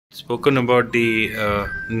Spoken about the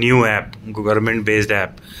new app, government-based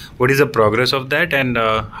app. What is the progress of that, and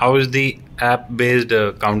how is the app-based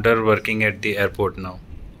counter working at the airport now?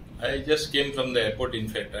 I just came from the airport. In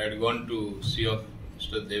fact, I had gone to see of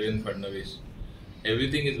Mr. Devendra Fadnavis.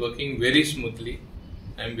 Everything is working very smoothly.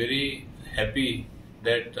 I am very happy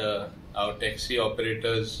that our taxi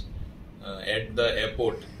operators at the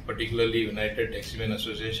airport, particularly United Taximen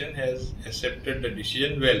Association, has accepted the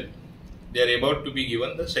decision well. They are about to be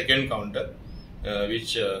given the second counter,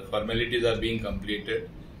 which formalities are being completed.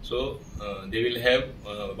 So they will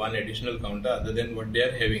have one additional counter other than what they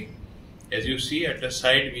are having. As you see at the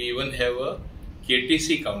side, we even have a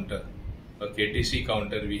KTC counter. A KTC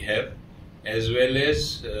counter we have, as well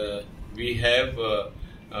as we have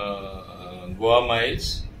Goa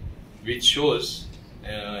Miles, which shows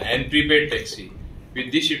and prepaid taxi.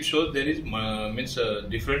 With this, it shows there is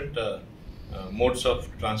different modes of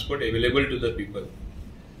transport available to the people.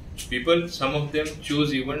 Some of them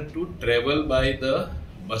choose even to travel by the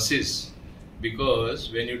buses,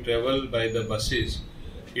 because when you travel by the buses,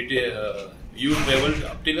 you travel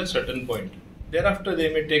up till a certain point. Thereafter,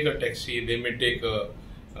 they may take a taxi, they may take a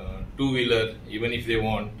two-wheeler, even if they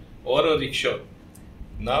want, or a rickshaw.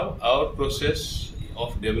 Now, our process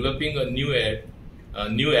of developing a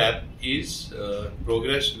new app is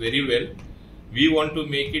progressed very well. We want to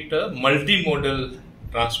make it a multimodal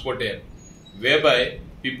transport app, whereby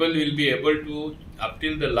people will be able to, up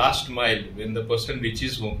till the last mile, when the person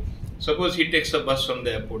reaches home. Suppose he takes a bus from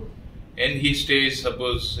the airport and he stays,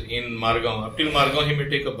 suppose, in Margaon. Up till Margaon, he may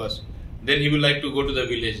take a bus. Then he would like to go to the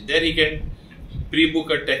village. There he can pre-book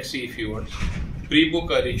a taxi if he wants,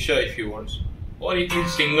 pre-book a rickshaw if he wants, or if he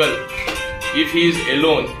is single, if he is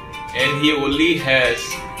alone and he only has,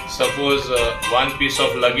 suppose, one piece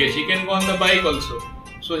of luggage, he can go on the bike also.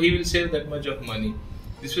 So he will save that much of money.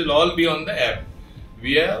 This will all be on the app.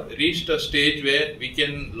 We have reached a stage where we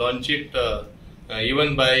can launch it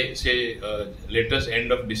even by, say, latest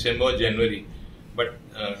end of December or January. But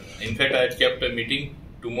in fact, I had kept a meeting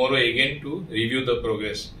tomorrow again to review the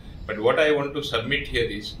progress. But what I want to submit here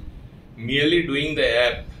is, merely doing the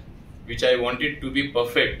app, which I want it to be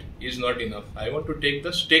perfect, is not enough. I want to take the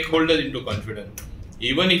stakeholders into confidence.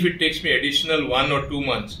 Even if it takes me additional 1 or 2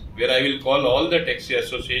 months, where I will call all the taxi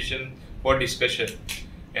association for discussion.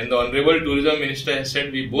 And the Honorable Tourism Minister has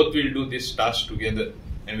said we both will do this task together.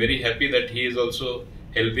 I am very happy that he is also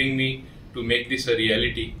helping me to make this a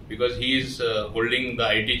reality, because he is holding the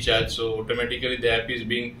IT charge. So automatically the app is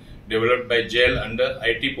being developed by GEL under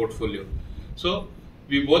IT portfolio. So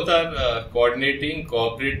we both are coordinating,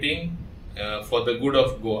 cooperating for the good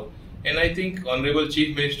of Goa. And I think Honorable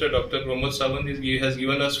Chief Minister Dr. Pramod Sawant has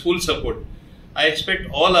given us full support. I expect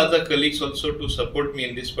all other colleagues also to support me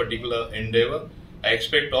in this particular endeavor. I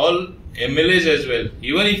expect all MLAs as well,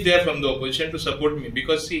 even if they are from the opposition, to support me.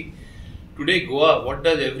 Because see, today Goa, what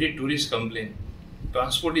does every tourist complain?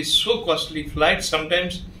 Transport is so costly. Flights,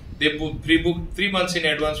 sometimes they pre-book 3 months in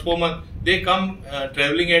advance, 4 months. They come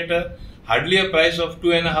traveling at hardly a price of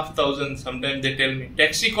 2,500. Sometimes they tell me.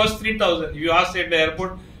 Taxi costs 3,000. You ask at the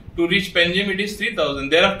airport, to reach Panjim, it is 3,000.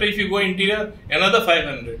 Thereafter, if you go interior, another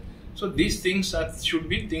 500. So these things should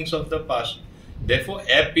be things of the past. Therefore,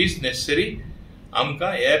 app is necessary.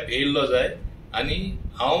 आमकां app येयल्लो जाय, आनी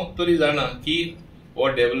हांव तरी जाणा की हो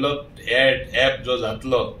developed app जो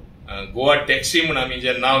जातलो, गोवा टॅक्सी म्हूण आमी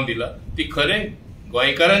जें नांव दिलां, ती खरें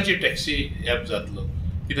गोंयकारांची टॅक्सी ॲप जातलो.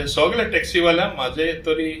 कित्याक सगळ्या टॅक्सीवाल्यांक म्हाजें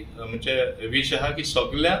तरी म्हणजे विश आहा की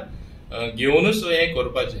सगळ्यांक घेवनूच हें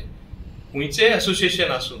करपाचें. खंयचेंय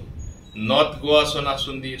असोसिएशन आसूं, नॉर्थ गोवा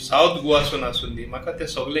आसून दी, सावथ गोवा आसून दी, म्हाका ते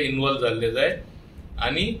सगळे इन्वॉल्व जाल्ले जाय.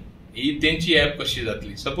 आनी ही तेंची ॲप कशी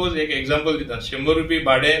जातली. सपोज एक एग्जाम्पल दिता, 100 रुपये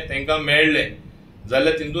भाडें तांकां मेळ्ळें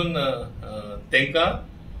जाल्यार तितून तांकां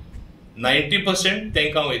 90%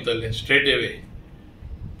 तांकां वयतलें straight away,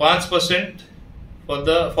 5%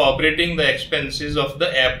 for operating the expenses of the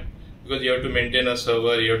app, because you have to maintain a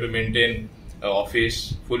server, you have to maintain office,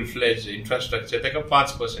 full fledge infrastructure, ताका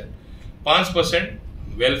 5%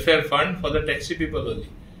 welfare fund for the taxi people only.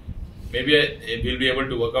 Maybe we'll be able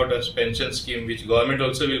to work out a pension scheme, which government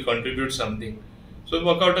also will contribute something. So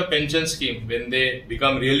work out a pension scheme. When they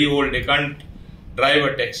become really old, they can't drive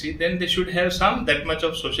a taxi, then they should have that much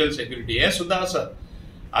of social security. Yes, Sudhasa.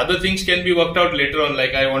 Other things can be worked out later on,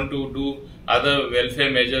 like I want to do other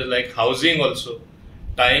welfare measures like housing also,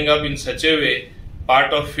 tying up in such a way,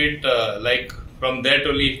 part of it like from that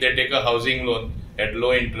only, if they take a housing loan at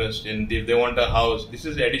low interest, and if they want a house, this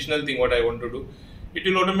is the additional thing what I want to do. It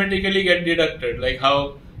will automatically get deducted, like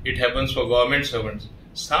how it happens for government servants.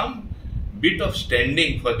 Some bit of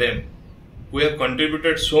standing for them who have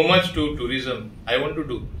contributed so much to tourism, I want to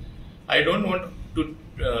do. I don't want to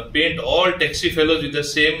paint all taxi fellows with the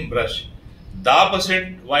same brush.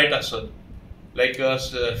 10% white asal. Like a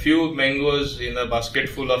few mangoes in a basket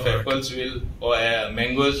full of apples or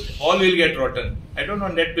mangoes, all will get rotten. I don't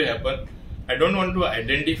want that to happen. I don't want to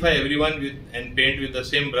identify everyone and paint with the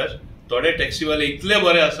same brush. थोडे taxi वाले इतले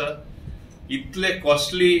बरे आसा, इतले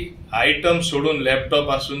costly item सोडून laptop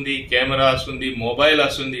आसून दी, camera आसून दी, mobile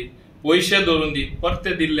आसून दी, पैसे दवरून दी,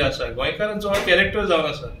 परते दिल्ले आसा. गोंयकारांचो हो कॅरेक्टर जावन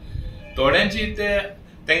आसा. थोड्यांची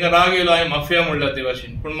तांकां राग येयलो हांवें माफिया म्हणला ते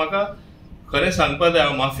भाशेन, पूण म्हाका खरें सांगपाक जाय,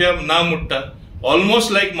 हांव माफिया ना म्हणटा.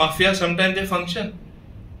 ऑलमोस्ट लायक माफिया समटायम ते फंक्शन.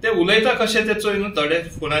 ते उलयता कशें ते चोय न्हू थोडे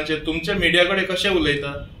फोनाचेर, तुमच्या मिडिया कडेन कशें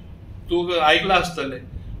उलयता तूं आयकलां आसतलें.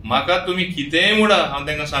 म्हाका तुमी कितेंय म्हणा, हांव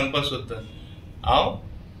तांकां सांगपाक सोदतां, हांव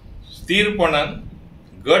स्थिरपणान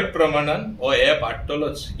गट प्रमाणान हो ऍप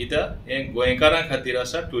हाडटलोच. कित्याक हें गोंयकारां खातीर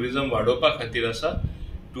आसा, ट्युरिजम वाडोवपा खातीर आसा.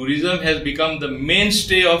 Tourism has become the main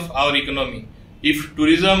stay of our economy. If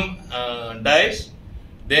tourism dyes,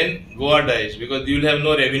 then Goa dies, because you will have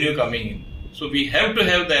no revenue coming in. So we have to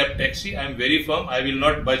have the app taxi. I am very firm. I will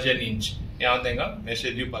not budge an inch. I will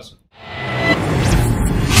message you.